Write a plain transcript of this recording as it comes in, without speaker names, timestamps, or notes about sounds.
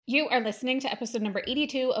You are listening to episode number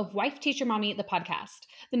 82 of Wife Teacher Mommy, the podcast,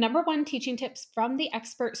 the number one teaching tips from the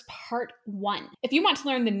experts, part one. If you want to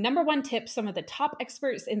learn the number one tips some of the top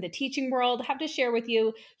experts in the teaching world have to share with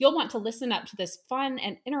you, you'll want to listen up to this fun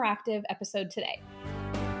and interactive episode today.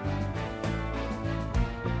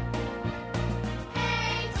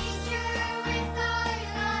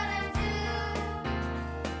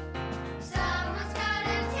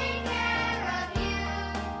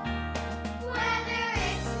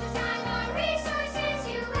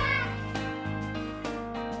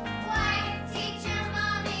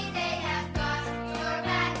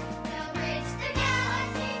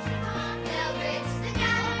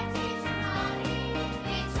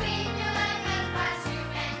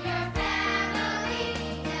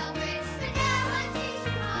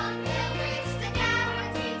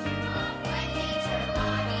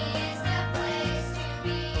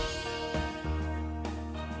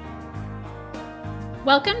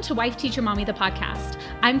 Welcome to Wife Teacher Mommy, the podcast.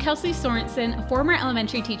 I'm Kelsey Sorensen, a former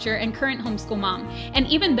elementary teacher and current homeschool mom. And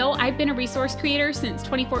even though I've been a resource creator since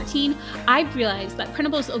 2014, I've realized that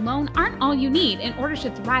printables alone aren't all you need in order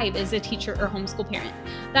to thrive as a teacher or homeschool parent.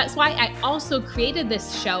 That's why I also created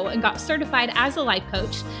this show and got certified as a life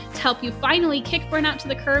coach to help you finally kick burnout to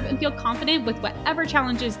the curb and feel confident with whatever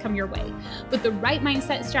challenges come your way. With the right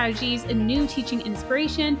mindset strategies and new teaching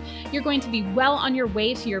inspiration, you're going to be well on your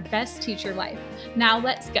way to your best teacher life. Now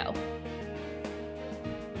let's go.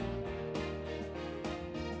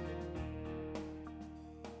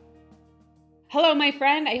 Hello, my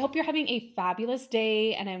friend. I hope you're having a fabulous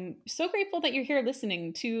day, and I'm so grateful that you're here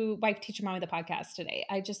listening to Wife Teacher Mommy, the podcast today.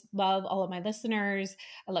 I just love all of my listeners.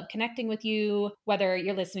 I love connecting with you, whether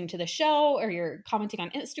you're listening to the show or you're commenting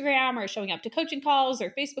on Instagram or showing up to coaching calls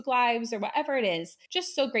or Facebook Lives or whatever it is.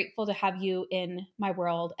 Just so grateful to have you in my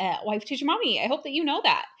world at Wife Teacher Mommy. I hope that you know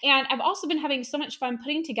that. And I've also been having so much fun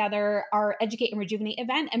putting together our Educate and Rejuvenate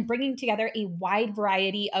event and bringing together a wide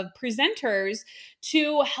variety of presenters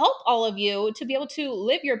to help all of you to be able to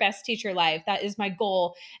live your best teacher life. That is my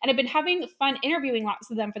goal. And I've been having fun interviewing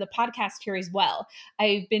lots of them for the podcast here as well.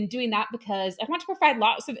 I've been doing that because I want to provide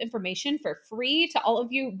lots of information for free to all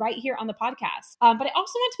of you right here on the podcast. But I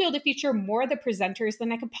also want to be able to feature more of the presenters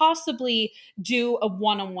than I could possibly do a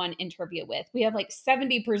one-on-one interview with. We have like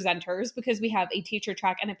 70 presenters because we have a teacher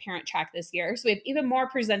track and a parent track this year. So we have even more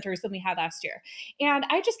presenters than we had last year. And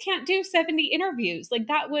I just can't do 70 interviews. Like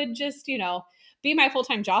that would just, be my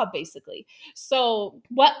full-time job basically. So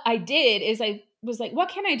what I did is I was like, what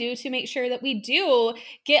can I do to make sure that we do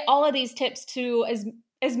get all of these tips to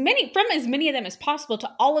as many of them as possible to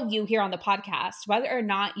all of you here on the podcast, whether or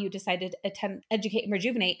not you decided to attend Educate and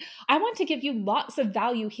Rejuvenate. I want to give you lots of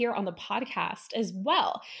value here on the podcast as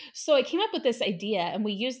well. So I came up with this idea, and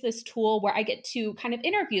we use this tool where I get to kind of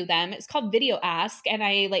interview them. It's called Video Ask, and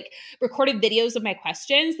I recorded videos of my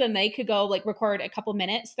questions. Then they could go record a couple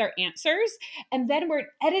minutes, their answers, and then we're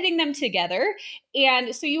editing them together.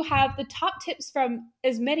 And so you have the top tips from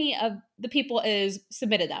as many of the people as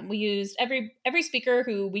submitted them. We used every speaker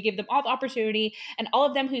who we gave them all the opportunity, and all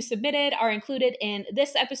of them who submitted are included in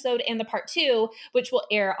this episode and the part 2, which will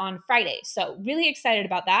air on Friday. So really excited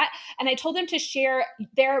about that. And I told them to share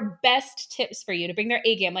their best tips for you to bring their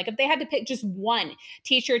A game. Like if they had to pick just one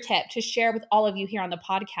teacher tip to share with all of you here on the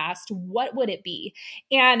podcast, what would it be?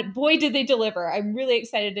 And boy, did they deliver. I'm really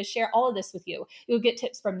excited to share all of this with you. You'll get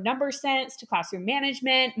tips from number sense to classroom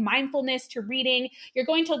management, mindfulness to reading. You're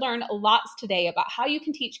going to learn lots today about how you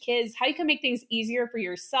can teach kids, how you can make things easier for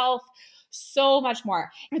yourself, so much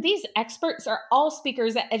more. These experts are all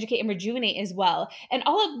speakers at Educate and Rejuvenate as well. And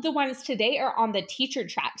all of the ones today are on the teacher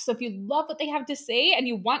track. So if you love what they have to say and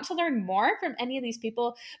you want to learn more from any of these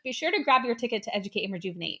people, be sure to grab your ticket to Educate and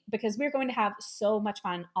Rejuvenate because we're going to have so much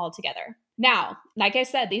fun all together. Now, like I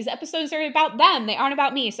said, these episodes are about them. They aren't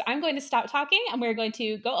about me. So I'm going to stop talking and we're going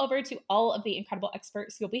to go over to all of the incredible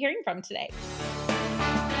experts you'll be hearing from today.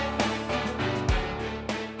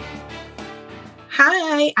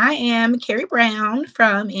 Hi, I am Carrie Brown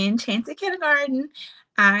from Enchanted Kindergarten.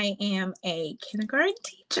 I am a kindergarten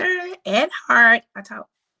teacher at heart. I taught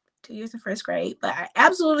 2 years in first grade, but I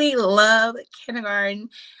absolutely love kindergarten.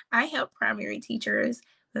 I help primary teachers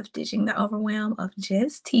with ditching the overwhelm of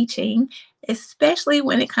just teaching, especially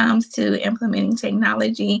when it comes to implementing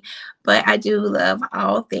technology. But I do love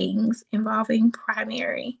all things involving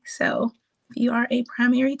primary. So if you are a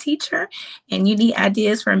primary teacher and you need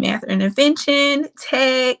ideas for math intervention,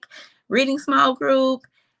 tech, reading small group,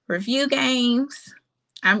 review games,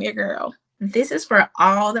 I'm your girl. This is for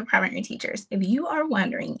all the primary teachers. If you are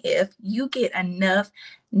wondering if you get enough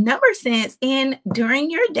number sense in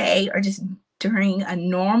during your day or just during a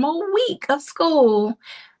normal week of school,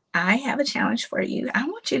 I have a challenge for you. I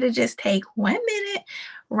want you to just take 1 minute,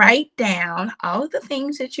 write down all of the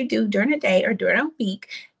things that you do during a day or during a week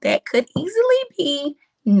that could easily be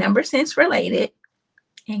number sense related.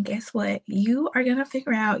 And guess what? You are going to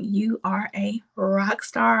figure out you are a rock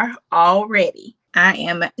star already. I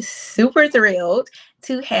am super thrilled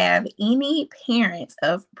to have any parents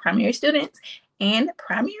of primary students and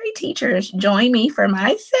primary teachers join me for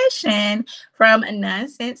my session from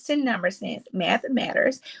nonsense to number sense. Math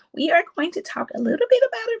matters. We are going to talk a little bit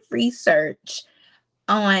about research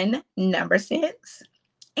on number sense,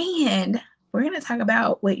 and we're going to talk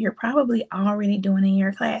about what you're probably already doing in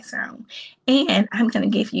your classroom. And I'm going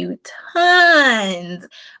to give you tons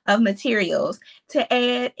of materials to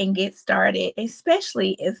add and get started,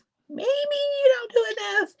 especially if maybe you don't do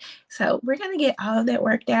enough. So we're going to get all of that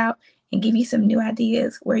worked out and give you some new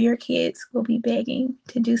ideas where your kids will be begging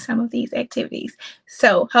to do some of these activities.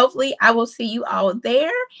 So hopefully I will see you all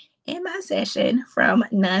there in my session from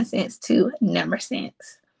nonsense to number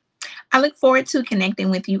sense. I look forward to connecting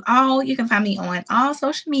with you all. You can find me on all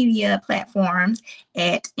social media platforms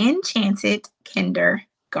at Enchanted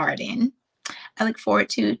Kindergarten. I look forward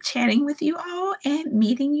to chatting with you all and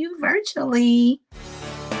meeting you virtually.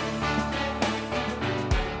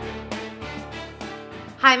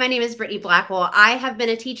 Hi, my name is Brittany Blackwell. I have been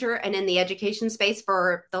a teacher and in the education space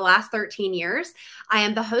for the last 13 years. I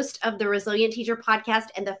am the host of the Resilient Teacher podcast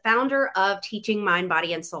and the founder of Teaching Mind,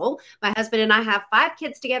 Body, and Soul. My husband and I have 5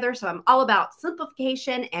 kids together, so I'm all about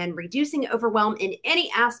simplification and reducing overwhelm in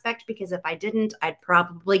any aspect, because if I didn't, I'd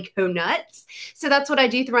probably go nuts. So that's what I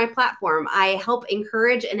do through my platform. I help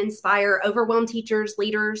encourage and inspire overwhelmed teachers,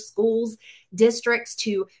 leaders, schools, districts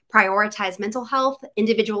to prioritize mental health,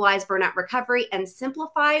 individualize burnout recovery, and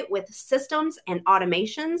simplify with systems and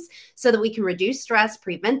automations so that we can reduce stress,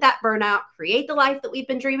 prevent that burnout, create the life that we've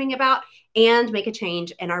been dreaming about, and make a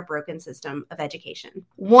change in our broken system of education.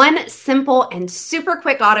 One simple and super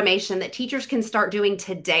quick automation that teachers can start doing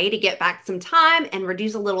today to get back some time and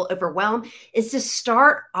reduce a little overwhelm is to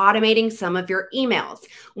start automating some of your emails.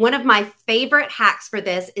 One of my favorite hacks for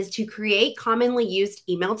this is to create commonly used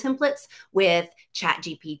email templates with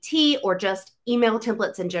ChatGPT or just email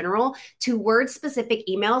templates in general to word-specific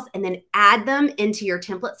emails, and then add them into your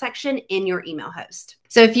template section in your email host.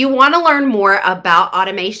 So if you want to learn more about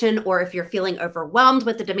automation, or if you're feeling overwhelmed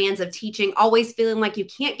with the demands of teaching, always feeling like you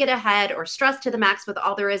can't get ahead or stressed to the max with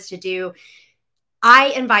all there is to do, I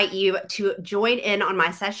invite you to join in on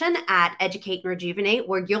my session at Educate and Rejuvenate,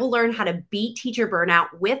 where you'll learn how to beat teacher burnout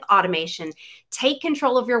with automation, take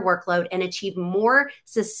control of your workload, and achieve more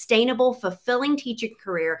sustainable, fulfilling teaching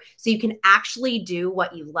career so you can actually do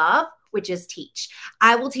what you love, which is teach.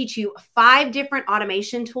 I will teach you 5 different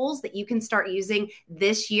automation tools that you can start using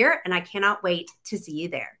this year, and I cannot wait to see you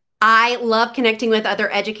there. I love connecting with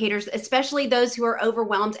other educators, especially those who are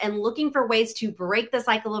overwhelmed and looking for ways to break the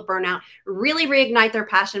cycle of burnout, really reignite their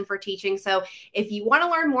passion for teaching. So if you want to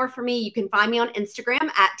learn more from me, you can find me on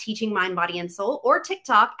Instagram at Teaching Mind, Body, and Soul, or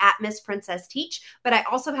TikTok at Miss Princess Teach. But I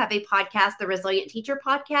also have a podcast, the Resilient Teacher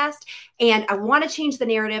Podcast, and I want to change the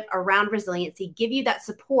narrative around resiliency, give you that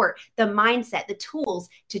support, the mindset, the tools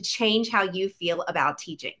to change how you feel about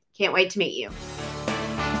teaching. Can't wait to meet you.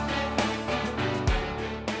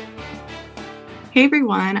 Hey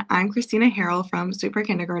everyone, I'm Christina Harrell from Super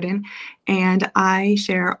Kindergarten, and I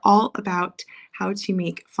share all about how to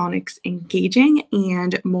make phonics engaging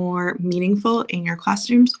and more meaningful in your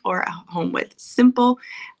classrooms or at home with simple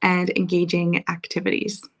and engaging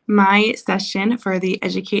activities. My session for the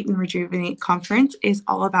Educate and Rejuvenate conference is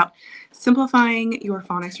all about simplifying your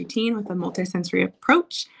phonics routine with a multisensory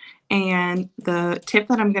approach. And the tip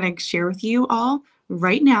that I'm going to share with you all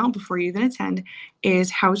right now, before you even attend, is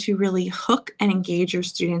how to really hook and engage your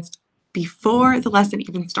students before the lesson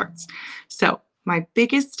even starts. So my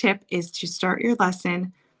biggest tip is to start your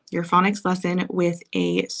lesson, your phonics lesson, with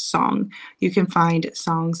a song. You can find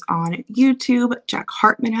songs on YouTube. Jack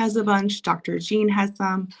Hartman has a bunch. Dr. Jean has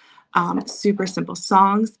some. Super Simple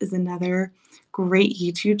Songs is another great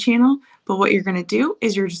YouTube channel. But what you're going to do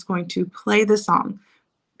is you're just going to play the song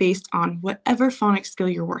based on whatever phonics skill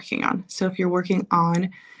you're working on. So if you're working on,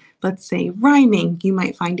 let's say, rhyming, you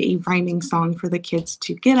might find a rhyming song for the kids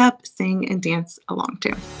to get up, sing, and dance along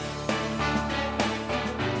to.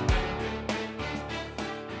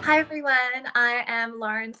 Hi everyone, I am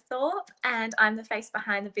Lauren Thorpe and I'm the face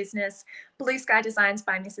behind the business Blue Sky Designs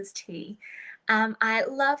by Mrs. T. I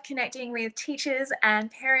love connecting with teachers and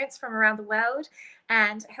parents from around the world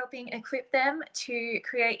and helping equip them to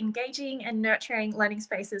create engaging and nurturing learning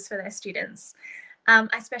spaces for their students.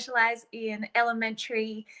 I specialize in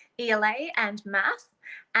elementary ELA and math,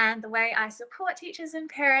 And the way I support teachers and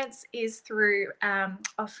parents is through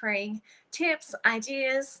offering tips,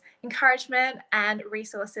 ideas, encouragement, and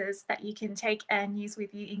resources that you can take and use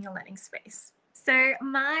with you in your learning space. So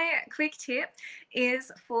my quick tip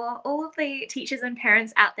is for all of the teachers and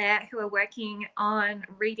parents out there who are working on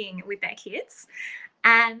reading with their kids.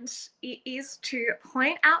 And it is to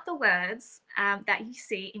point out the words that you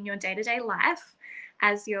see in your day-to-day life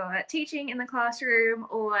as you're teaching in the classroom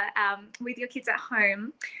or with your kids at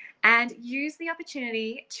home, and use the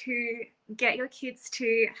opportunity to get your kids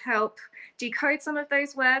to help decode some of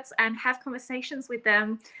those words and have conversations with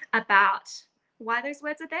them about why those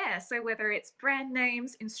words are there. So whether it's brand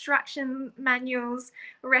names, instruction manuals,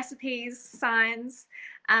 recipes, signs,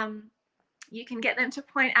 you can get them to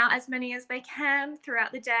point out as many as they can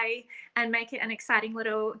throughout the day and make it an exciting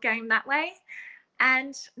little game that way.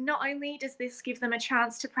 And not only does this give them a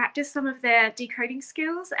chance to practice some of their decoding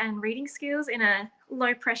skills and reading skills in a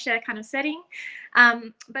low pressure kind of setting,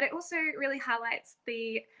 but it also really highlights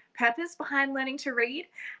the purpose behind learning to read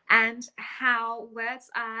and how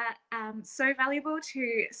words are so valuable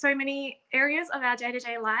to so many areas of our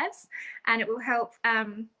day-to-day lives. And it will help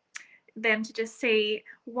them to just see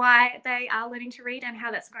why they are learning to read and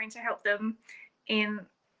how that's going to help them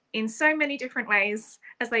in so many different ways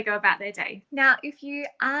as they go about their day. Now, if you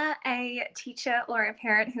are a teacher or a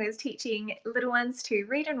parent who is teaching little ones to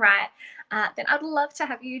read and write, then I'd love to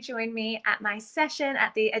have you join me at my session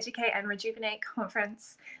at the Educate and Rejuvenate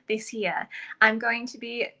conference this year. I'm going to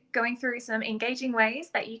be going through some engaging ways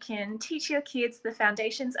that you can teach your kids the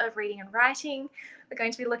foundations of reading and writing. We're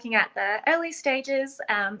going to be looking at the early stages,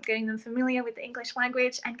 getting them familiar with the English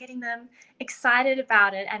language and getting them excited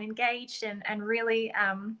about it and engaged and really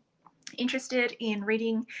interested in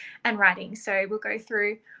reading and writing. So we'll go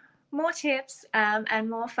through more tips and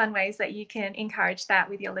more fun ways that you can encourage that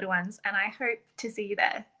with your little ones. And I hope to see you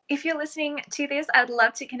there. If you're listening to this, I'd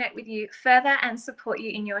love to connect with you further and support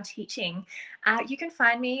you in your teaching. You can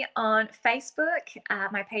find me on Facebook.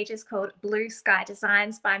 My page is called Blue Sky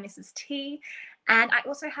Designs by Mrs. T. And I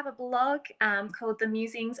also have a blog called The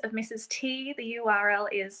Musings of Mrs. T. The URL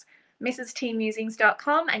is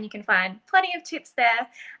mrstmusings.com, and you can find plenty of tips there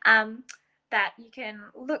that you can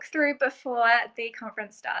look through before the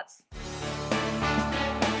conference starts.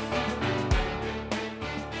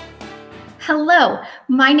 Hello,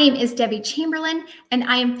 my name is Debbie Chamberlain, and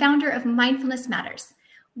I am founder of Mindfulness Matters.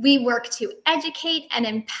 We work to educate and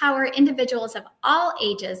empower individuals of all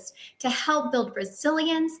ages to help build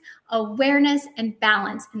resilience, awareness, and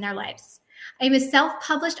balance in their lives. I am a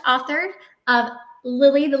self-published author of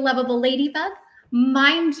Lily the Lovable Ladybug,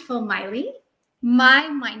 Mindful Miley, My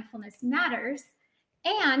Mindfulness Matters,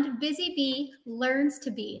 and Busy Bee Learns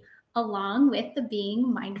to Be, along with the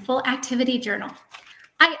Being Mindful Activity Journal.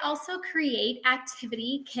 I also create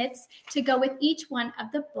activity kits to go with each one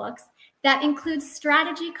of the books that includes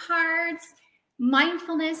strategy cards,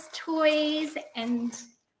 mindfulness toys, and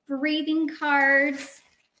breathing cards,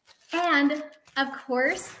 and of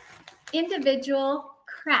course, individual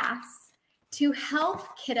crafts to help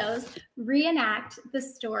kiddos reenact the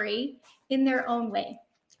story in their own way.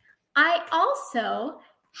 I also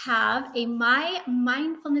have a My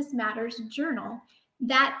Mindfulness Matters journal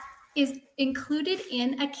that is included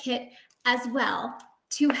in a kit as well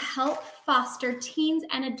to help foster teens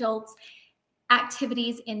and adults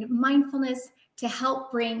activities in mindfulness to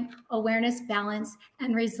help bring awareness, balance,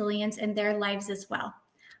 and resilience in their lives as well.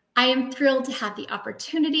 I am thrilled to have the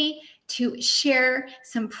opportunity to share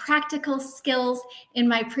some practical skills in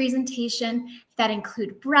my presentation that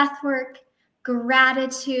include breath work,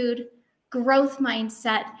 gratitude, growth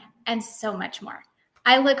mindset, and so much more.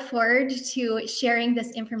 I look forward to sharing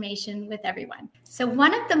this information with everyone. So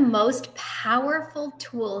one of the most powerful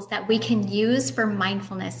tools that we can use for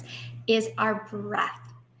mindfulness is our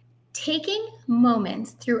breath. Taking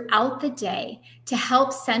moments throughout the day to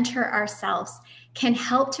help center ourselves can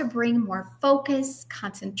help to bring more focus,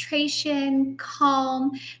 concentration,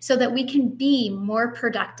 calm, so that we can be more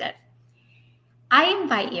productive. I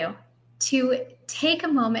invite you to take a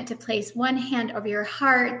moment to place one hand over your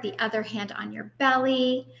heart, the other hand on your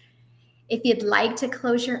belly. If you'd like to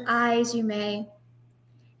close your eyes, you may.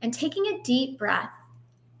 And taking a deep breath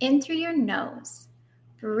in through your nose,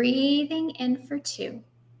 breathing in for 2.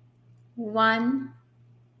 1,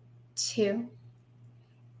 2.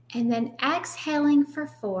 And then exhaling for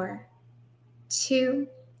 4. 2,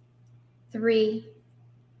 3,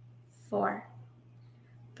 4.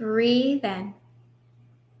 Breathe in.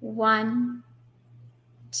 1,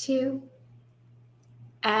 2.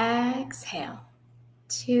 Exhale.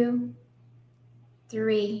 2,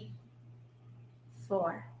 3,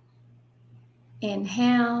 4.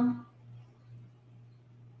 Inhale,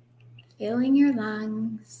 filling your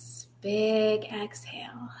lungs. Big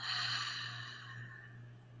exhale.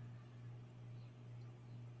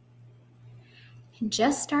 And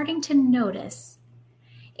just starting to notice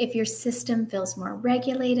if your system feels more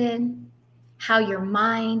regulated, how your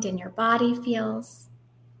mind and your body feels.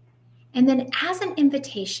 And then as an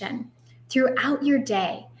invitation throughout your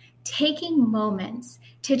day, taking moments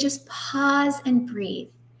to just pause and breathe.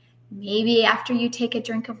 Maybe after you take a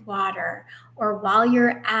drink of water, or while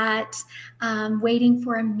you're at waiting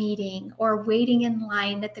for a meeting, or waiting in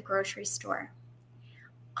line at the grocery store.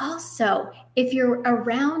 Also, if you're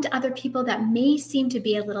around other people that may seem to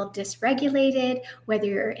be a little dysregulated, whether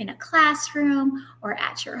you're in a classroom or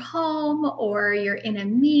at your home or you're in a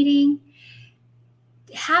meeting,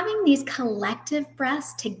 having these collective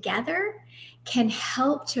breaths together can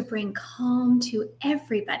help to bring calm to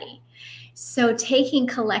everybody. So taking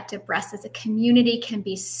collective breaths as a community can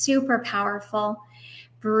be super powerful.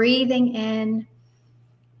 Breathing in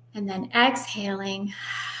and then exhaling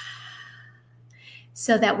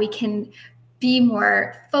so that we can be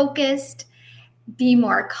more focused, be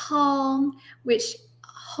more calm, which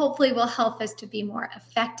hopefully will help us to be more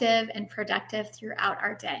effective and productive throughout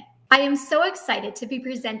our day. I am so excited to be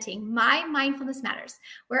presenting my Mindfulness Matters,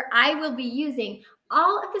 where I will be using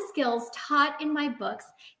all of the skills taught in my books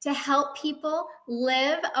to help people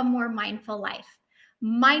live a more mindful life.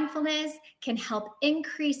 Mindfulness can help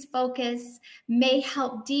increase focus, may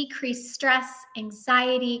help decrease stress,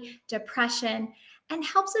 anxiety, depression, and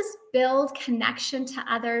helps us build connection to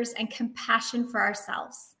others and compassion for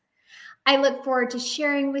ourselves. I look forward to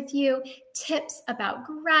sharing with you tips about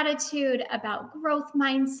gratitude, about growth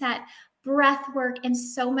mindset, breath work, and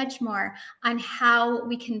so much more on how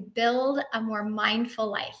we can build a more mindful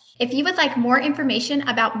life. If you would like more information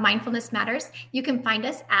about Mindfulness Matters, you can find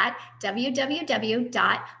us at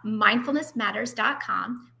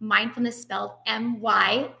www.mindfulnessmatters.com. Mindfulness spelled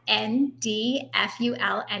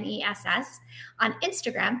MYNDFULNESS. On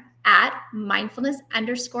Instagram at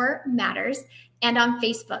mindfulness_matters, and on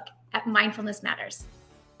Facebook at Mindfulness Matters.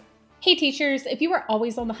 Hey teachers, if you are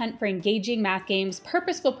always on the hunt for engaging math games,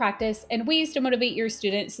 purposeful practice, and ways to motivate your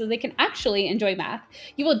students so they can actually enjoy math,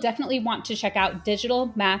 you will definitely want to check out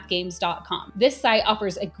digitalmathgames.com. This site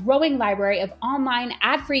offers a growing library of online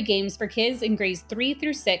ad-free games for kids in grades 3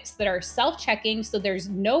 through 6 that are self-checking, so there's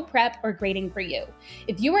no prep or grading for you.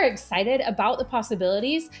 If you are excited about the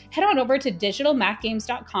possibilities, head on over to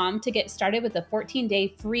digitalmathgames.com to get started with a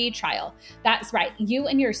 14-day free trial. That's right, you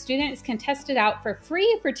and your students can test it out for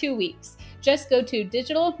free for 2 weeks. Just go to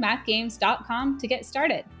digitalmathgames.com to get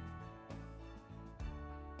started.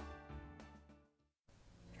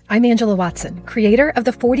 I'm Angela Watson, creator of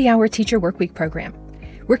the 40-Hour Teacher Workweek program.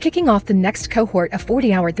 We're kicking off the next cohort of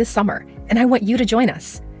 40-Hour this summer, and I want you to join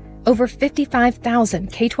us. Over 55,000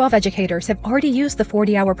 K-12 educators have already used the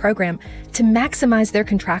 40-Hour program to maximize their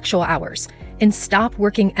contractual hours and stop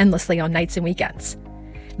working endlessly on nights and weekends.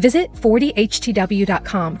 Visit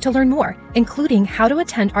 40htw.com to learn more, including how to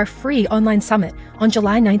attend our free online summit on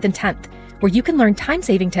July 9th and 10th, where you can learn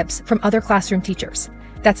time-saving tips from other classroom teachers.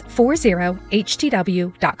 That's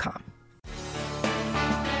 40htw.com.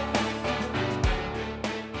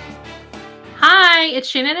 Hi, it's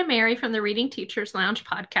Shannon and Mary from the Reading Teachers Lounge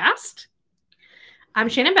podcast. I'm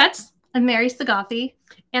Shannon Betts. I'm Mary Sagafi.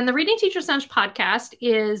 And the Reading Teachers Lounge podcast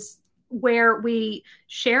is where we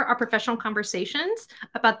share our professional conversations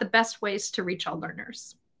about the best ways to reach all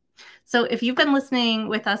learners. So if you've been listening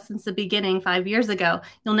with us since the beginning 5 years ago,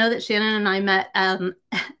 you'll know that Shannon and I met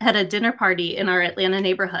at a dinner party in our Atlanta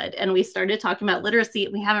neighborhood, and we started talking about literacy,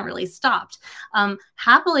 and we haven't really stopped.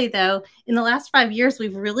 Happily, though, in the last 5 years,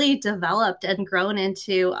 we've really developed and grown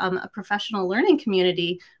into a professional learning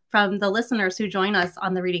community from the listeners who join us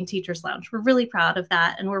on the Reading Teachers Lounge. We're really proud of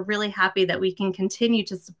that, and we're really happy that we can continue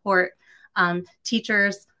to support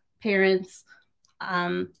teachers, parents.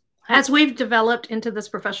 As we've developed into this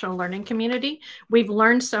professional learning community, we've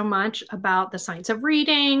learned so much about the science of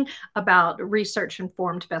reading, about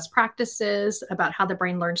research-informed best practices, about how the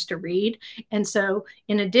brain learns to read. And so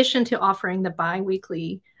in addition to offering the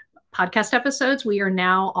bi-weekly podcast episodes, we are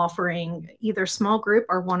now offering either small group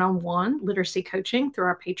or one-on-one literacy coaching through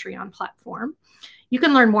our Patreon platform. You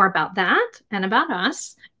can learn more about that and about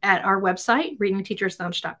us at our website,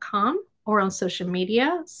 readingteacherslounge.com, or on social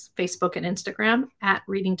media, Facebook and Instagram at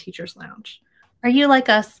Reading Teachers Lounge. Are you like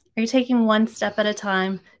us? Are you taking one step at a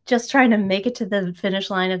time, just trying to make it to the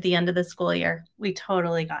finish line of the end of the school year? We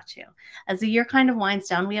totally got you. As the year kind of winds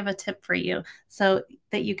down, we have a tip for you so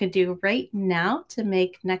that you could do right now to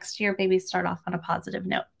make next year maybe start off on a positive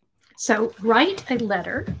note. So write a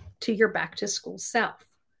letter to your back to school self.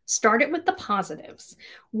 Start it with the positives.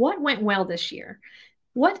 What went well this year?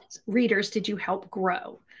 What readers did you help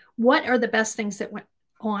grow? What are the best things that went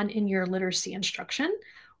on in your literacy instruction?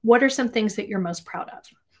 What are some things that you're most proud of?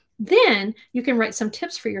 Then you can write some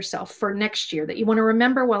tips for yourself for next year that you want to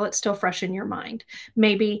remember while it's still fresh in your mind.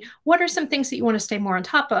 Maybe what are some things that you want to stay more on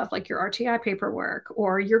top of, like your RTI paperwork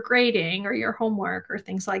or your grading or your homework or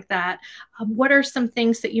things like that? What are some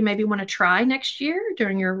things that you maybe want to try next year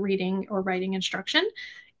during your reading or writing instruction?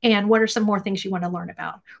 And what are some more things you want to learn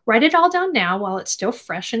about? Write it all down now while it's still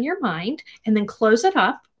fresh in your mind, and then close it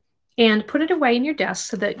up and put it away in your desk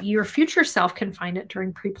so that your future self can find it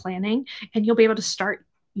during pre-planning, and you'll be able to start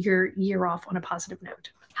your year off on a positive note.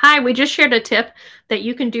 Hi, we just shared a tip that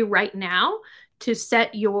you can do right now to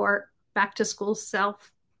set your back to school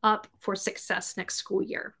self up for success next school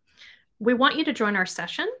year. We want you to join our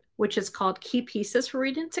session, which is called Key Pieces for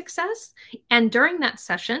Reading Success. And during that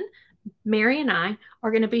session, Mary and I are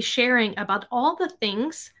going to be sharing about all the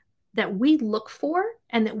things that we look for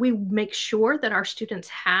and that we make sure that our students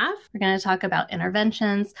have. We're going to talk about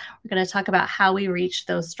interventions. We're going to talk about how we reach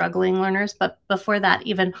those struggling learners. But before that,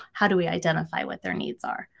 even how do we identify what their needs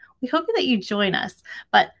are? We hope that you join us.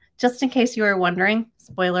 But just in case you were wondering,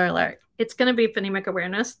 spoiler alert, it's going to be phonemic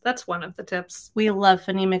awareness. That's one of the tips. We love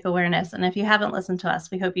phonemic awareness. And if you haven't listened to us,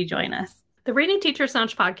 we hope you join us. The Reading Teachers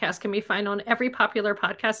Lounge podcast can be found on every popular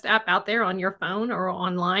podcast app out there on your phone or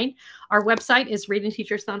online. Our website is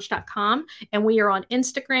readingteacherslounge.com, and we are on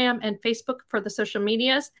Instagram and Facebook for the social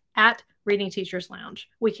medias at Reading Teachers Lounge.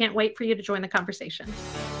 We can't wait for you to join the conversation.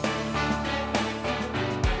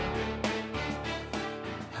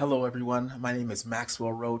 Hello everyone, my name is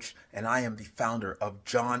Maxwell Roach and I am the founder of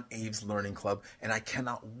John Aves Learning Club, and I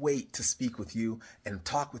cannot wait to speak with you and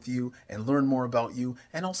talk with you and learn more about you,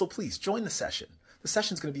 and also please join the session. The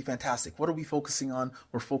session is going to be fantastic. What are we focusing on?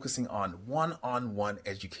 We're focusing on one-on-one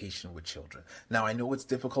education with children. Now, I know it's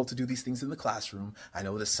difficult to do these things in the classroom. I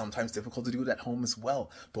know it's sometimes difficult to do it at home as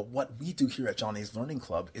well. But what we do here at John Aves Learning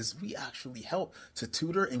Club is we actually help to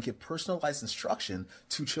tutor and give personalized instruction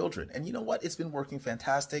to children. And you know what? It's been working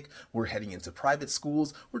fantastic. We're heading into private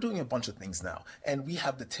schools. We're doing a bunch of things now. And we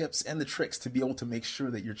have the tips and the tricks to be able to make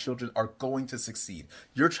sure that your children are going to succeed.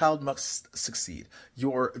 Your child must succeed.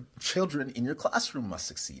 Your children in your classroom must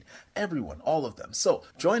succeed. Everyone, all of them. So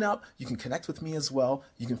join up. You can connect with me as well.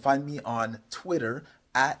 You can find me on Twitter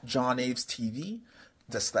at John Aves TV.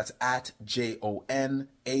 That's at JONAYVES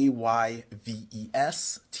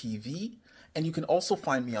TV. And you can also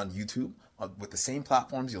find me on YouTube. With the same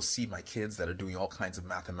platforms, you'll see my kids that are doing all kinds of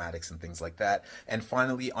mathematics and things like that. And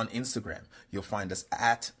finally, on Instagram, you'll find us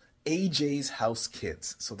at AJ's House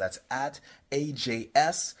Kids. So that's at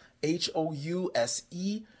AJSHOUSEKIDS.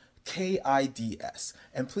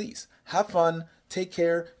 And please have fun, take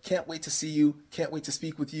care, can't wait to see you, can't wait to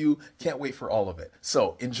speak with you, can't wait for all of it.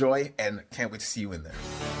 So enjoy and can't wait to see you in there.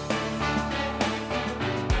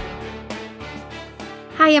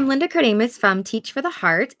 Hi, I'm Linda Cardamus from Teach for the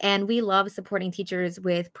Heart, and we love supporting teachers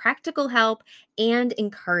with practical help and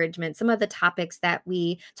encouragement. Some of the topics that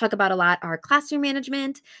we talk about a lot are classroom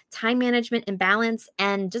management, time management and balance,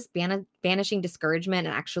 and just banishing discouragement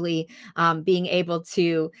and actually being able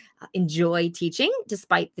to enjoy teaching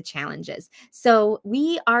despite the challenges. So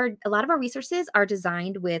a lot of our resources are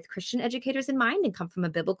designed with Christian educators in mind and come from a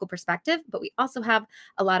biblical perspective, but we also have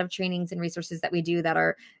a lot of trainings and resources that we do that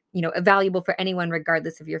are valuable for anyone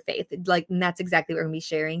regardless of your faith. And that's exactly what we're going to be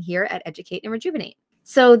sharing here at Educate and Rejuvenate.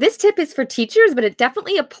 So this tip is for teachers, but it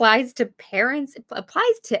definitely applies to parents. It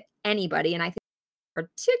applies to anybody. And I think it's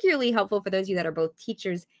particularly helpful for those of you that are both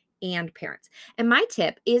teachers and parents. And my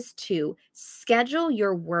tip is to schedule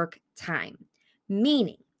your work time,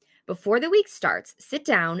 meaning before the week starts, sit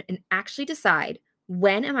down and actually decide,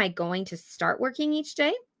 when am I going to start working each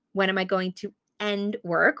day? When am I going to end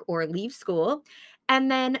work or leave school? And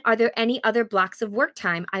then are there any other blocks of work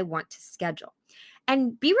time I want to schedule?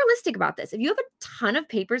 And be realistic about this. If you have a ton of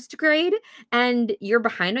papers to grade and you're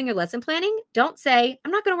behind on your lesson planning, don't say,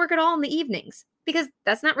 I'm not going to work at all in the evenings, because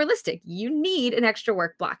that's not realistic. You need an extra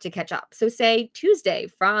work block to catch up. So say Tuesday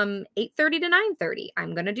from 8:30 to 9:30,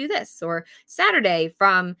 I'm going to do this. Or Saturday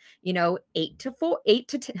from, 8 to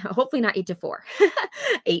 10, hopefully not 8 to 4,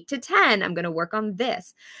 8 to 10, I'm going to work on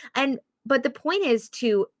this. But the point is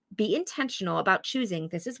to be intentional about choosing,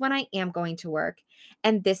 this is when I am going to work,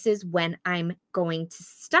 and this is when I'm going to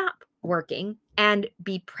stop working and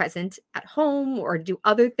be present at home or do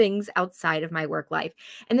other things outside of my work life.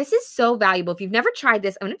 And this is so valuable. If you've never tried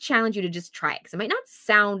this, I'm going to challenge you to just try it because it might not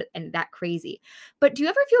sound that crazy. But do you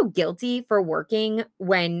ever feel guilty for working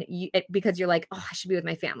because you're like, oh, I should be with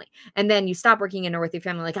my family. And then you stop working and are with your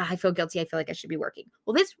family, like, oh, I feel guilty. I feel like I should be working.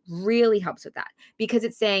 Well, this really helps with that because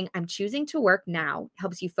it's saying I'm choosing to work now. It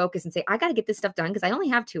helps you focus and say, I got to get this stuff done because I only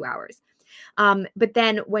have 2 hours. But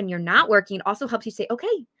then when you're not working, it also helps you say,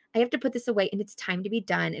 okay, I have to put this away and it's time to be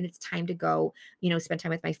done and it's time to go, spend time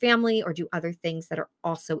with my family or do other things that are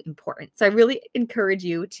also important. So I really encourage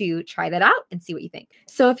you to try that out and see what you think.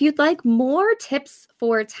 So if you'd like more tips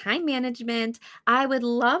for time management, I would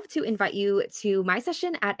love to invite you to my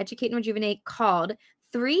session at Educate and Rejuvenate called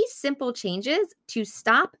 3 Simple Changes to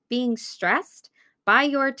Stop Being Stressed by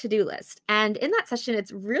Your To-Do List. And in that session,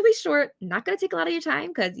 it's really short, not going to take a lot of your time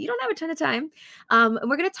because you don't have a ton of time. And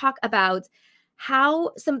we're going to talk about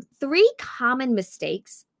how 3 common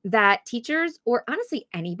mistakes that teachers or honestly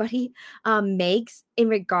anybody makes in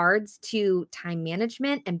regards to time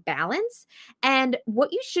management and balance and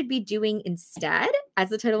what you should be doing instead, as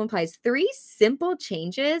the title implies, 3 simple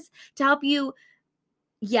changes to help you,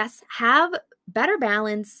 yes, have better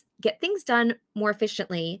balance, get things done more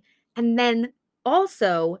efficiently, and then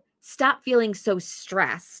also stop feeling so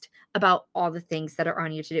stressed about all the things that are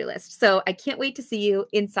on your to-do list. So I can't wait to see you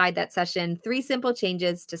inside that session, 3 simple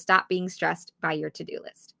changes to stop being stressed by your to-do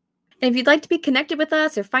list. And if you'd like to be connected with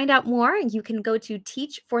us or find out more, you can go to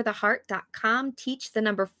teachfortheheart.com,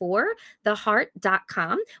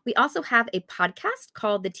 theheart.com. We also have a podcast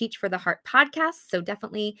called the Teach for the Heart podcast. So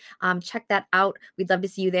definitely check that out. We'd love to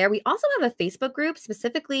see you there. We also have a Facebook group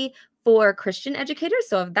specifically for Christian educators.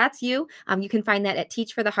 So if that's you, you can find that at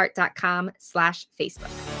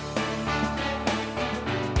teachfortheheart.com/Facebook.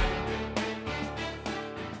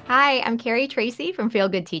 Hi, I'm Carrie Tracy from Feel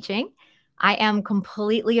Good Teaching. I am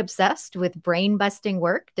completely obsessed with brain-busting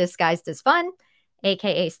work disguised as fun,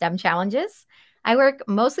 aka STEM challenges. I work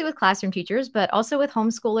mostly with classroom teachers, but also with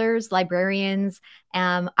homeschoolers, librarians,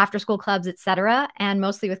 after-school clubs, etc., and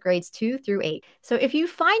mostly with grades 2 through 8. So if you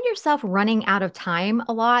find yourself running out of time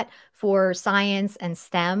a lot for science and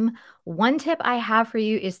STEM, one tip I have for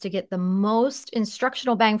you is to get the most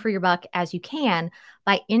instructional bang for your buck as you can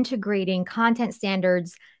by integrating content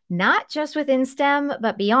standards, not just within STEM,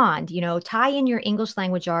 but beyond. Tie in your English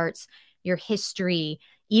language arts, your history,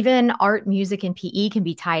 even art, music, and PE can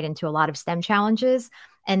be tied into a lot of STEM challenges.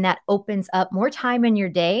 And that opens up more time in your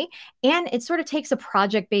day. And it sort of takes a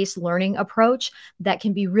project-based learning approach that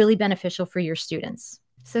can be really beneficial for your students.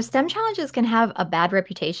 So STEM challenges can have a bad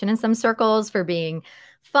reputation in some circles for being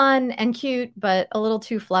fun and cute, but a little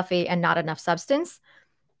too fluffy and not enough substance.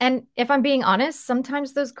 And if I'm being honest,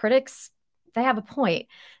 sometimes those critics, they have a point.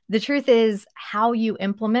 The truth is, how you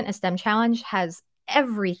implement a STEM challenge has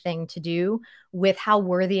everything to do with how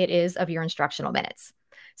worthy it is of your instructional minutes.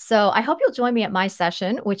 So I hope you'll join me at my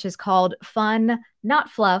session, which is called Fun, Not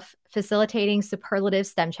Fluff, Facilitating Superlative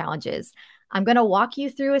STEM Challenges. I'm going to walk you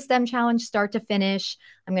through a STEM challenge start to finish.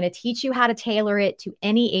 I'm going to teach you how to tailor it to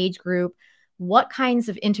any age group, what kinds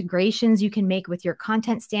of integrations you can make with your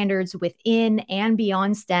content standards within and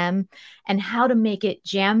beyond STEM, and how to make it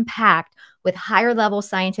jam-packed with higher level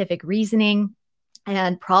scientific reasoning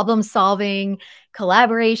and problem solving,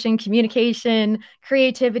 collaboration, communication,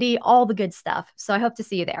 creativity, all the good stuff. So I hope to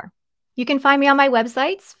see you there. You can find me on my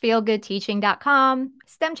websites, feelgoodteaching.com,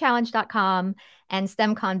 stemchallenge.com, and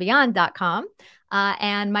stemconbeyond.com.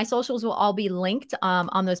 And my socials will all be linked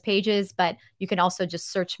on those pages, but you can also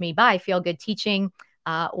just search me by Feel Good Teaching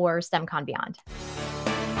or STEMCon Beyond.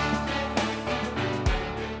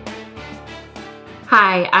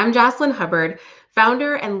 Hi, I'm Jocelyn Hubbard,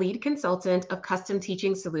 founder and lead consultant of Custom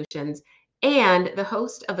Teaching Solutions and the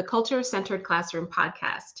host of the Culture Centered Classroom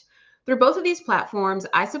podcast. Through both of these platforms,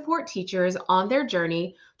 I support teachers on their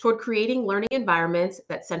journey toward creating learning environments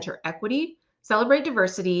that center equity, celebrate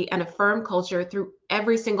diversity, and affirm culture through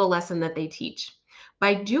every single lesson that they teach.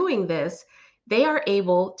 By doing this, they are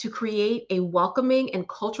able to create a welcoming and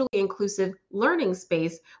culturally inclusive learning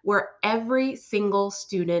space where every single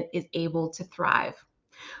student is able to thrive.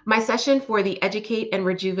 My session for the Educate and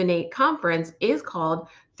Rejuvenate conference is called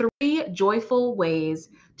 3 Joyful Ways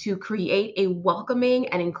to Create a Welcoming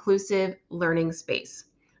and Inclusive Learning Space.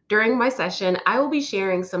 During my session, I will be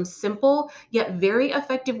sharing some simple yet very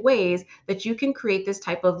effective ways that you can create this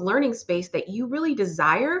type of learning space that you really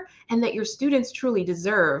desire and that your students truly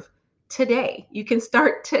deserve today. You can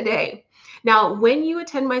start today. Now, when you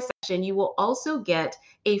attend my session, you will also get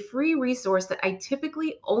a free resource that I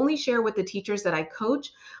typically only share with the teachers that I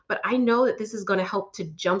coach, but I know that this is going to help to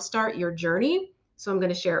jumpstart your journey so I'm going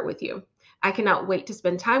to share it with you. I cannot wait to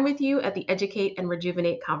spend time with you at the Educate and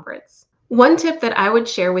Rejuvenate Conference. One tip that I would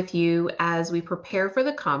share with you as we prepare for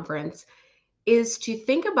the conference is to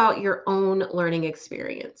think about your own learning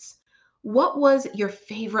experience. What was your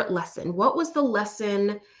favorite lesson? What was the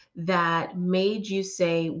lesson that made you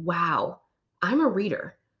say, wow, I'm a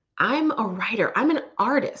reader, I'm a writer, I'm an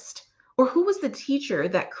artist? Or who was the teacher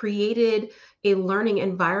that created a learning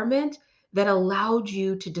environment that allowed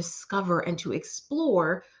you to discover and to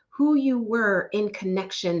explore who you were in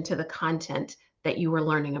connection to the content that you were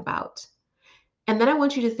learning about? And then I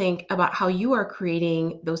want you to think about how you are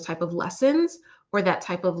creating those type of lessons or that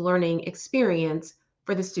type of learning experience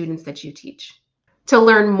for the students that you teach. To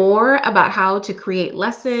learn more about how to create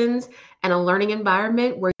lessons and a learning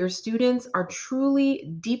environment where your students are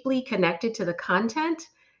truly deeply connected to the content,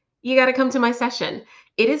 you got to come to my session.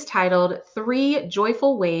 It is titled 3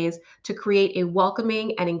 Joyful Ways to Create a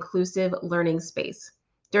Welcoming and Inclusive Learning Space.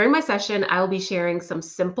 During my session, I will be sharing some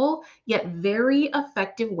simple yet very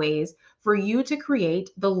effective ways for you to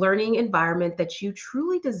create the learning environment that you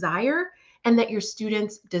truly desire and that your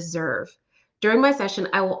students deserve. During my session,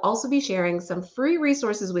 I will also be sharing some free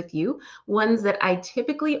resources with you, ones that I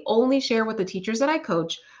typically only share with the teachers that I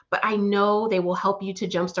coach, but I know they will help you to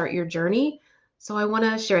jumpstart your journey, so I want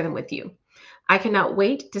to share them with you. I cannot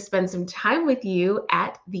wait to spend some time with you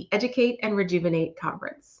at the Educate and Rejuvenate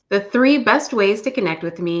Conference. The 3 best ways to connect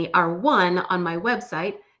with me are 1, on my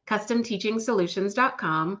website,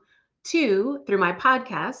 customteachingsolutions.com, 2, through my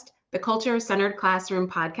podcast, the Culture Centered Classroom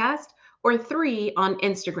Podcast, or 3, on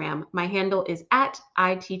Instagram. My handle is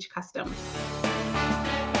 @ITeachCustom.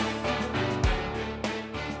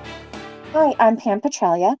 Hi, I'm Pam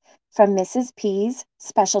Petralia from Mrs. P's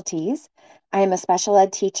Specialties. I am a special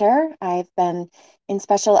ed teacher. I've been in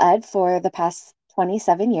special ed for the past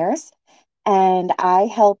 27 years, and I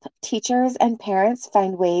help teachers and parents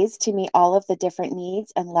find ways to meet all of the different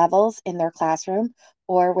needs and levels in their classroom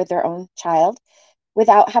or with their own child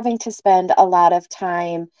without having to spend a lot of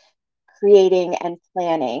time creating and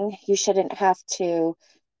planning. You shouldn't have to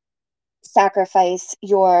sacrifice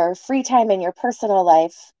your free time and your personal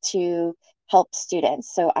life to help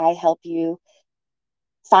students. So I help you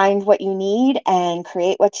find what you need and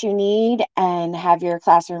create what you need and have your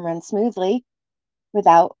classroom run smoothly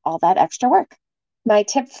without all that extra work. My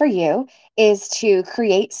tip for you is to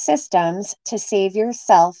create systems to save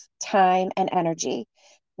yourself time and energy.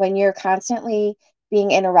 When you're constantly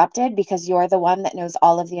being interrupted because you're the one that knows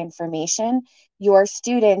all of the information, your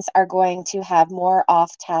students are going to have more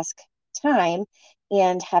off-task time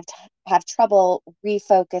and have trouble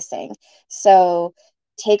refocusing. So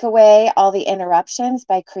take away all the interruptions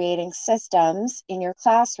by creating systems in your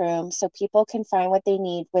classroom so people can find what they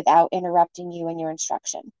need without interrupting you in your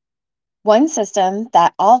instruction. One system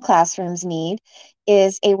that all classrooms need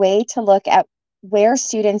is a way to look at where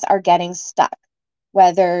students are getting stuck,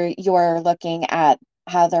 whether you're looking at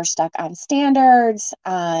how they're stuck on standards,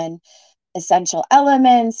 on essential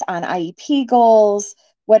elements, on IEP goals,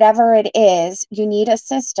 whatever it is, you need a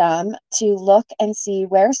system to look and see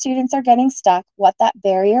where students are getting stuck, what that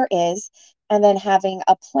barrier is, and then having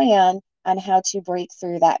a plan on how to break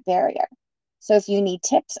through that barrier. So if you need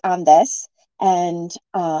tips on this and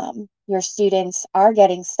your students are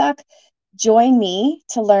getting stuck, join me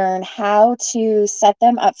to learn how to set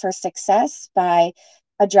them up for success by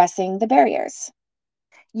addressing the barriers.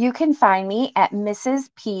 You can find me at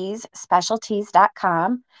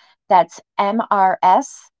mrspsspecialties.com. That's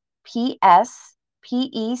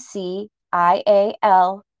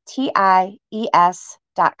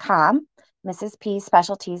mrspsspecialties.com,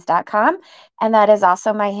 mrspsspecialties.com. And that is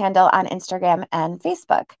also my handle on Instagram and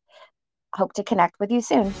Facebook. Hope to connect with you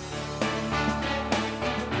soon.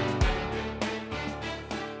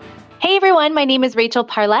 Hey everyone, my name is Rachel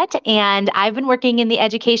Parlett, and I've been working in the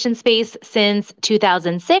education space since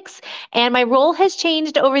 2006, and my role has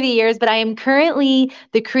changed over the years, but I am currently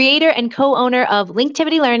the creator and co-owner of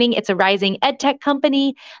Linktivity Learning. It's a rising edtech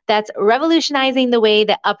company that's revolutionizing the way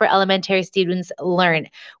that upper elementary students learn.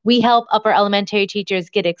 We help upper elementary teachers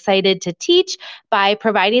get excited to teach by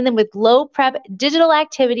providing them with low prep digital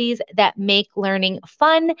activities that make learning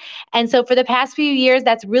fun. And so for the past few years,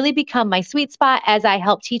 that's really become my sweet spot as I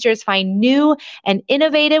help teachers find new and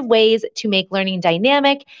innovative ways to make learning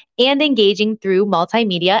dynamic and engaging through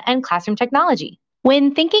multimedia and classroom technology.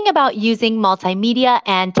 When thinking about using multimedia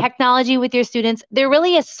and technology with your students, there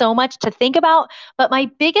really is so much to think about, but my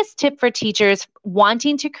biggest tip for teachers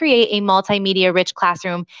wanting to create a multimedia-rich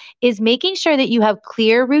classroom is making sure that you have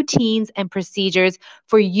clear routines and procedures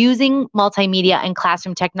for using multimedia and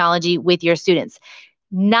classroom technology with your students.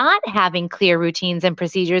 not having clear routines and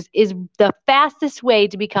procedures is the fastest way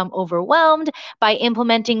to become overwhelmed by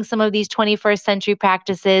implementing some of these 21st century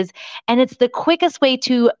practices. And it's the quickest way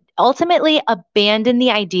to ultimately abandon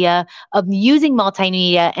the idea of using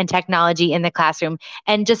multimedia and technology in the classroom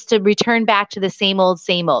and just to return back to the same old,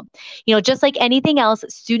 same old. Just like anything else,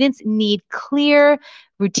 students need clear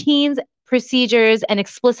routines, procedures, and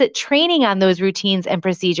explicit training on those routines and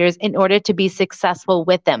procedures in order to be successful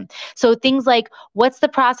with them. So things like, what's the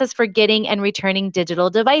process for getting and returning digital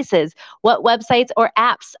devices? What websites or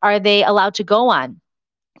apps are they allowed to go on?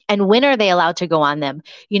 And when are they allowed to go on them?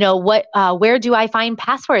 Where do I find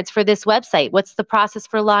passwords for this website? What's the process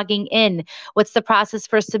for logging in? What's the process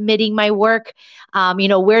for submitting my work?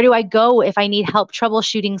 Where do I go if I need help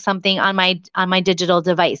troubleshooting something on my digital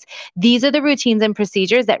device? These are the routines and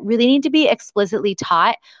procedures that really need to be explicitly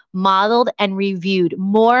taught, modeled, and reviewed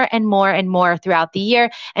more and more and more throughout the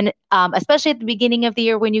year, and especially at the beginning of the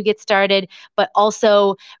year when you get started, but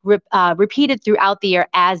also repeated throughout the year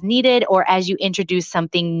as needed or as you introduce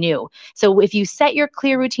something new. So if you set your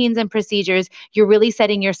clear routines and procedures, you're really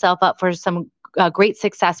setting yourself up for some great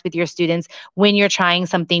success with your students when you're trying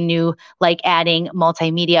something new, like adding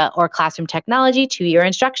multimedia or classroom technology to your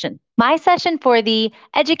instruction. My session for the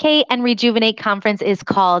Educate and Rejuvenate conference is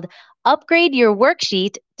called Upgrade Your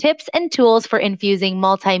Worksheet, Tips and Tools for Infusing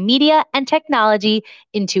Multimedia and Technology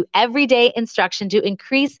into Everyday Instruction to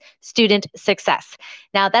Increase Student Success.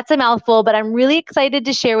 Now, that's a mouthful, but I'm really excited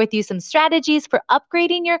to share with you some strategies for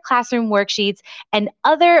upgrading your classroom worksheets and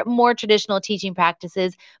other more traditional teaching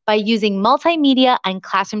practices by using multimedia and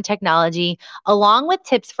classroom technology, along with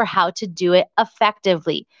tips for how to do it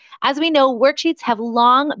effectively. As we know, worksheets have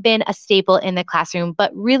long been a staple in the classroom,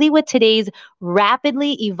 but really with today's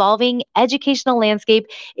rapidly evolving educational landscape,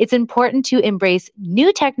 it's important to embrace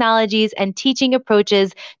new technologies and teaching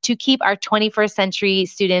approaches to keep our 21st century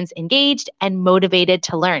students engaged and motivated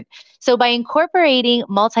to learn. So by incorporating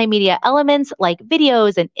multimedia elements like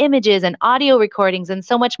videos and images and audio recordings and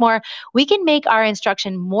so much more, we can make our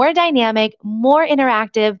instruction more dynamic, more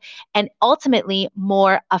interactive, and ultimately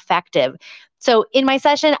more effective. So in my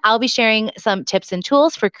session, I'll be sharing some tips and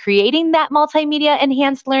tools for creating that multimedia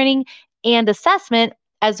enhanced learning and assessment,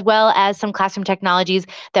 as well as some classroom technologies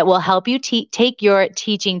that will help you take your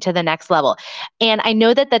teaching to the next level. And I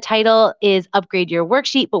know that the title is Upgrade Your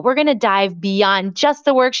Worksheet, but we're going to dive beyond just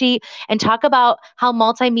the worksheet and talk about how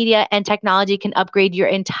multimedia and technology can upgrade your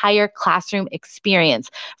entire classroom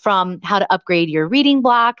experience, from how to upgrade your reading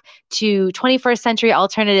block to 21st century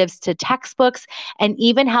alternatives to textbooks, and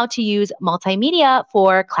even how to use multimedia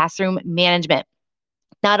for classroom management.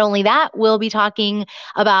 Not only that, we'll be talking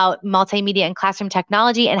about multimedia and classroom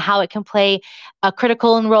technology and how it can play a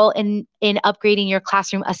critical role in upgrading your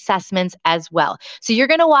classroom assessments as well. So you're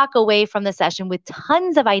going to walk away from the session with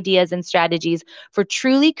tons of ideas and strategies for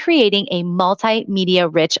truly creating a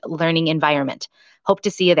multimedia-rich learning environment. Hope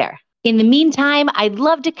to see you there. In the meantime, I'd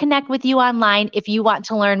love to connect with you online if you want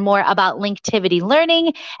to learn more about Linktivity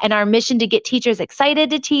Learning and our mission to get teachers excited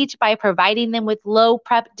to teach by providing them with low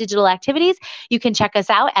prep digital activities. You can check us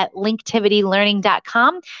out at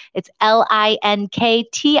linktivitylearning.com. It's LINKTIVITY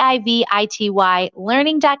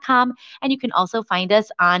learning.com. And you can also find us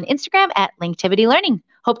on Instagram at Linktivity Learning.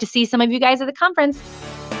 Hope to see some of you guys at the conference.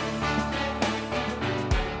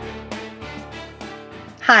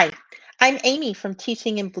 Hi. I'm Amy from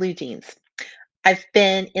Teaching in Blue Jeans. I've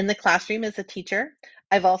been in the classroom as a teacher.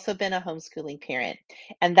 I've also been a homeschooling parent.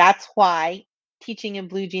 And that's why Teaching in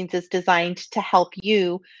Blue Jeans is designed to help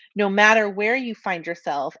you no matter where you find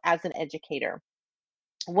yourself as an educator.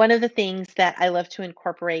 One of the things that I love to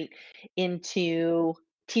incorporate into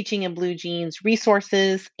Teaching in Blue Jeans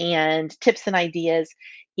resources and tips and ideas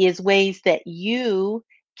is ways that you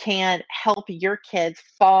can help your kids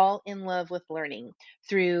fall in love with learning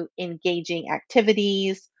through engaging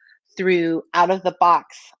activities, through out of the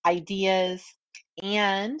box ideas,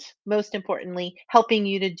 and most importantly, helping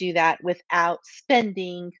you to do that without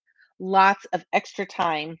spending lots of extra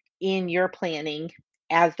time in your planning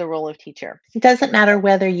as the role of teacher. It doesn't matter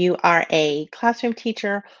whether you are a classroom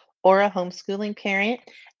teacher or a homeschooling parent.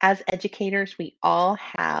 As educators, we all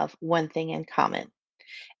have one thing in common,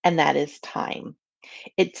 and that is time.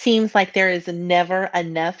 It seems like there is never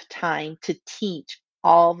enough time to teach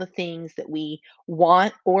all the things that we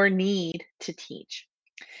want or need to teach.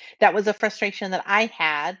 That was a frustration that I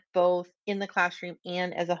had both in the classroom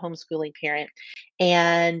and as a homeschooling parent.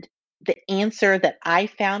 And the answer that I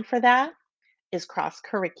found for that is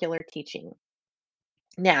cross-curricular teaching.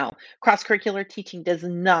 Now, cross-curricular teaching does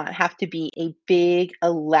not have to be a big,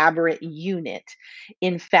 elaborate unit.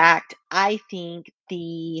 In fact, I think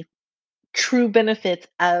the true benefits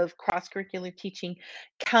of cross-curricular teaching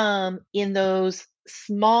come in those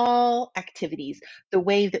small activities, the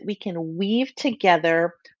way that we can weave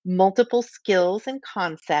together multiple skills and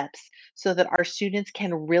concepts so that our students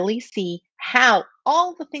can really see how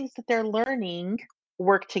all the things that they're learning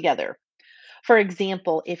work together. For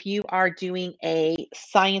example, if you are doing a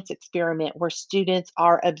science experiment where students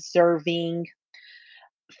are observing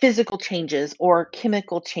physical changes or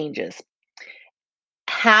chemical changes,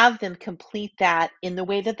 have them complete that in the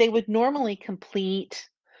way that they would normally complete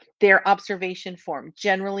their observation form.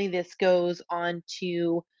 Generally, this goes on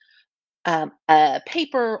to a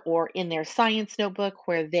paper or in their science notebook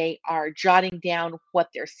where they are jotting down what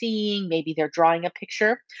they're seeing. Maybe they're drawing a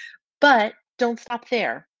picture, but don't stop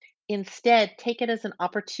there. Instead, take it as an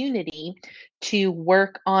opportunity to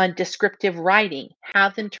work on descriptive writing.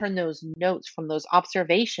 Have them turn those notes from those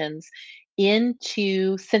observations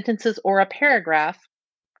into sentences or a paragraph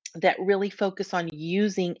that really focus on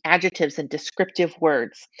using adjectives and descriptive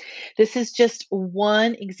words. This is just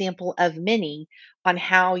one example of many on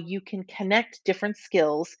how you can connect different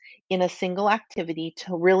skills in a single activity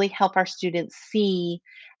to really help our students see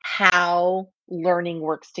how learning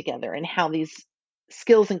works together and how these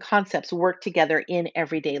skills and concepts work together in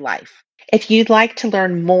everyday life. If you'd like to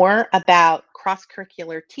learn more about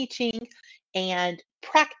cross-curricular teaching and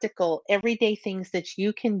practical everyday things that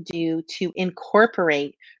you can do to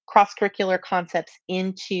incorporate cross-curricular concepts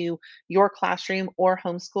into your classroom or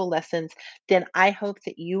homeschool lessons, then I hope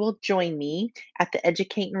that you will join me at the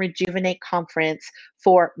Educate and Rejuvenate Conference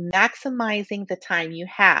for maximizing the time you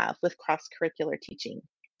have with cross-curricular teaching.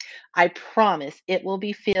 I promise it will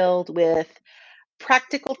be filled with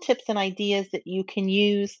practical tips and ideas that you can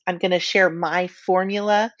use. I'm going to share my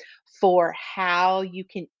formula for how you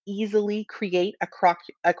can easily create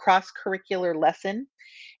a cross-curricular lesson.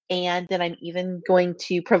 And then I'm even going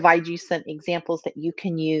to provide you some examples that you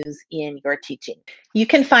can use in your teaching. You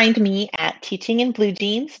can find me at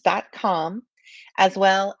teachinginbluejeans.com, as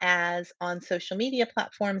well as on social media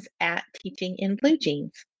platforms at Teaching in Blue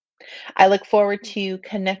Jeans. I look forward to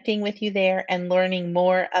connecting with you there and learning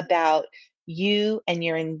more about you and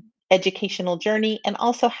your educational journey, and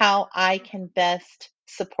also how I can best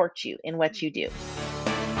support you in what you do.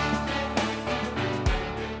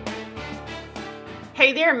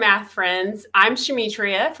 Hey there, math friends. I'm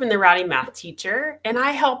Shamitria from the Rowdy Math Teacher, and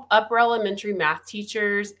I help upper elementary math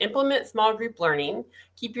teachers implement small group learning,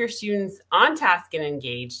 keep your students on task and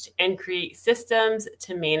engaged, and create systems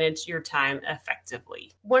to manage your time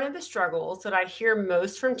effectively. One of the struggles that I hear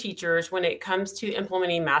most from teachers when it comes to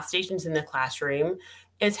implementing math stations in the classroom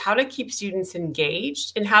is how to keep students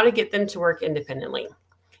engaged and how to get them to work independently.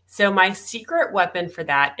 So my secret weapon for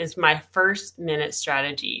that is my first-minute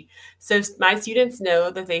strategy. So my students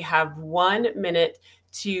know that they have 1 minute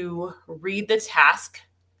to read the task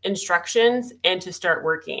instructions and to start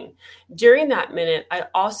working. During that minute, I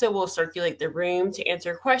also will circulate the room to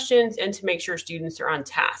answer questions and to make sure students are on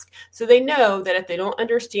task. So they know that if they don't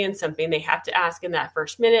understand something, they have to ask in that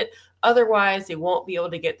first minute. Otherwise, they won't be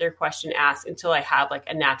able to get their question asked until I have like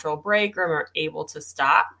a natural break or I'm able to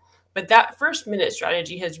stop. But that first-minute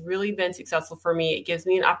strategy has really been successful for me. It gives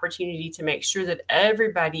me an opportunity to make sure that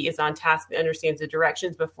everybody is on task and understands the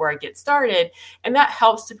directions before I get started. And that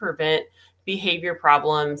helps to prevent behavior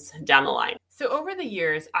problems down the line. So over the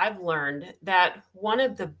years, I've learned that one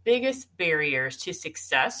of the biggest barriers to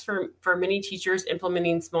success for many teachers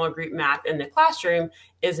implementing small group math in the classroom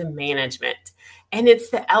is management. And it's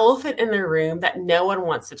the elephant in the room that no one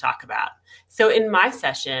wants to talk about. So in my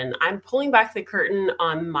session, I'm pulling back the curtain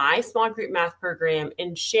on my small group math program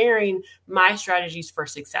and sharing my strategies for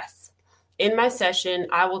success. In my session,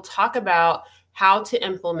 I will talk about how to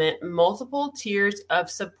implement multiple tiers of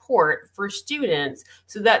support for students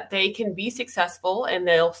so that they can be successful and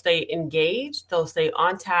they'll stay engaged, they'll stay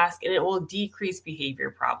on task, and it will decrease behavior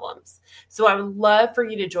problems. So I would love for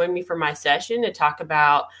you to join me for my session to talk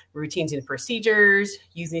about routines and procedures,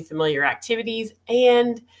 using familiar activities,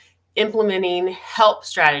 and implementing help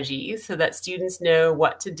strategies so that students know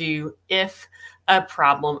what to do if a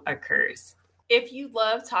problem occurs. If you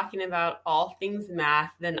love talking about all things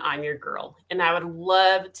math, then I'm your girl. And I would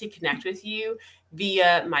love to connect with you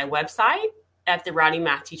via my website at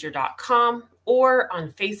therowdymathteacher.com or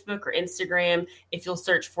on Facebook or Instagram. If you'll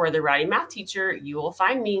search for The Rowdy Math Teacher, you will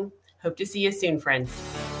find me. Hope to see you soon, friends.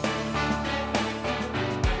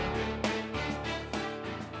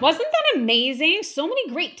 Wasn't that amazing? So many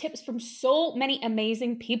great tips from so many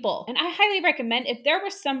amazing people. And I highly recommend, if there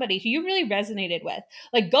was somebody who you really resonated with,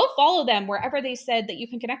 like go follow them wherever they said that you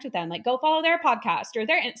can connect with them. Like go follow their podcast or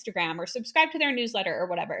their Instagram or subscribe to their newsletter or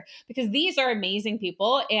whatever, because these are amazing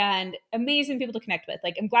people and amazing people to connect with.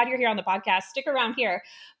 Like I'm glad you're here on the podcast. Stick around here.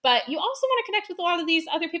 But you also want to connect with a lot of these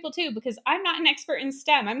other people too, because I'm not an expert in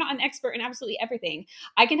STEM. I'm not an expert in absolutely everything.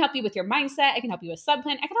 I can help you with your mindset. I can help you with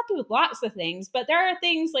subplan. I can help you with lots of things, but there are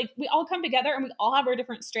things like we all come together and we all have our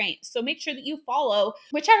different strengths. So make sure that you follow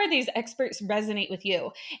whichever of these experts resonate with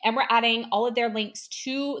you. And we're adding all of their links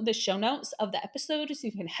to the show notes of the episode. So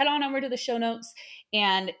you can head on over to the show notes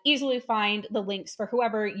and easily find the links for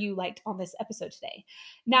whoever you liked on this episode today.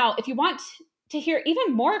 Now, if you want to hear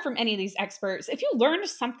even more from any of these experts, if you learned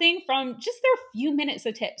something from just their few minutes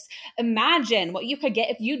of tips, imagine what you could get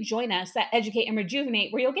if you join us at Educate and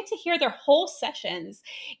Rejuvenate, where you'll get to hear their whole sessions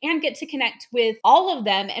and get to connect with all of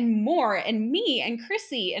them and more, and me and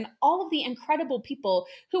Chrissy and all of the incredible people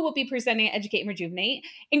who will be presenting at Educate and Rejuvenate,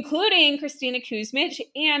 including Christina Kuzmich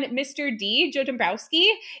and Mr. D, Joe Dombrowski.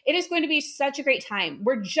 It is going to be such a great time.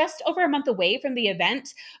 We're just over a month away from the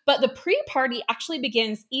event, but the pre-party actually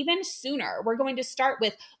begins even sooner. We're going to start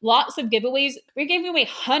with lots of giveaways. We're giving away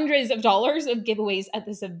hundreds of dollars of giveaways at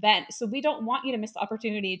this event. So we don't want you to miss the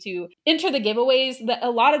opportunity to enter the giveaways.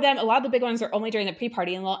 A lot of the big ones are only during the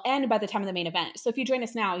pre-party and they'll end by the time of the main event. So if you join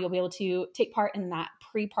us now, you'll be able to take part in that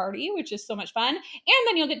pre-party, which is so much fun. And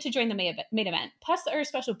then you'll get to join the main event. Plus there are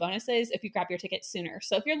special bonuses if you grab your ticket sooner.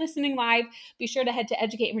 So if you're listening live, be sure to head to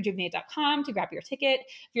educateandrejuvenate.com to grab your ticket.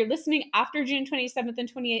 If you're listening after June 27th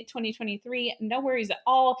and 28th, 2023, no worries at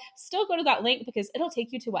all. Still go to that link because it'll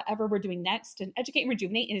take you to whatever we're doing next. And Educate and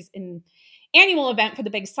Rejuvenate is an annual event for the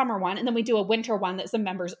big summer one. And then we do a winter one that's a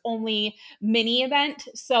members only mini event.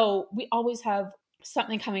 So we always have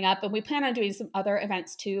something coming up, and we plan on doing some other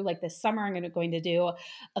events too. Like this summer, I'm going to do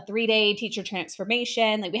a 3-day teacher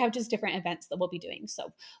transformation. Like we have just different events that we'll be doing.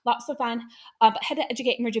 So lots of fun. But head to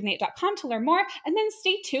educateandrejuvenate.com to learn more. And then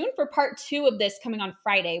stay tuned for part 2 of this coming on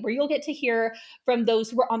Friday, where you'll get to hear from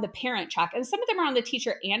those who are on the parent track. And some of them are on the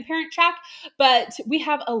teacher and parent track, but we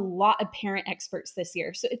have a lot of parent experts this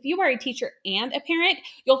year. So if you are a teacher and a parent,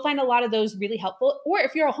 you'll find a lot of those really helpful. Or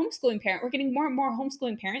if you're a homeschooling parent, we're getting more and more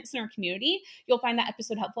homeschooling parents in our community. You'll find that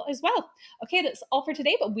episode helpful as well. Okay, that's all for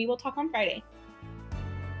today, but we will talk on Friday.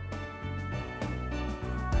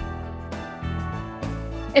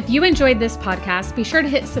 If you enjoyed this podcast, be sure to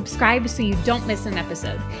hit subscribe so you don't miss an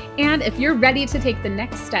episode. And if you're ready to take the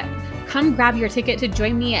next step, come grab your ticket to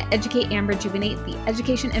join me at Educate and Rejuvenate, the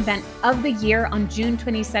education event of the year on June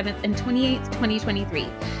 27th and 28th, 2023.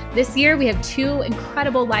 This year, we have 2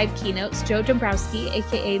 incredible live keynotes, Joe Dombrowski,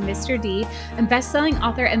 aka Mr. D, and best-selling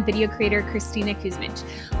author and video creator Christina Kuzmich.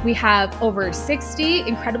 We have over 60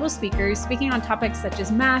 incredible speakers speaking on topics such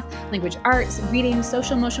as math, language arts, reading,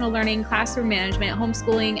 social emotional learning, classroom management,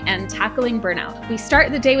 homeschooling, and tackling burnout. We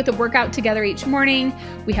start the day with a workout together each morning.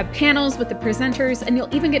 We have panels with the presenters, and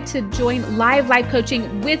you'll even get to join live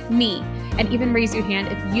coaching with me, and even raise your hand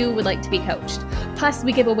if you would like to be coached. Plus,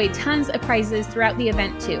 we give away tons of prizes throughout the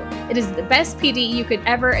event too. It is the best PD you could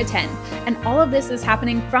ever attend, and all of this is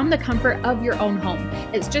happening from the comfort of your own home.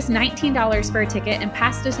 It's just $19 for a ticket, and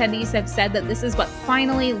past attendees have said that this is what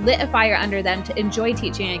finally lit a fire under them to enjoy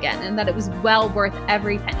teaching again, and that it was well worth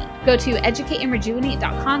every penny. Go to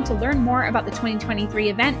educateandrejuvenate.com to learn more about the 2023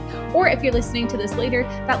 event, or if you're listening to this later,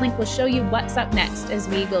 that link will show you what's up next as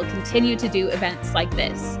we will continue to do events like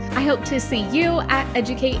this. I hope to see you at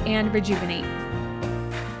Educate and Rejuvenate.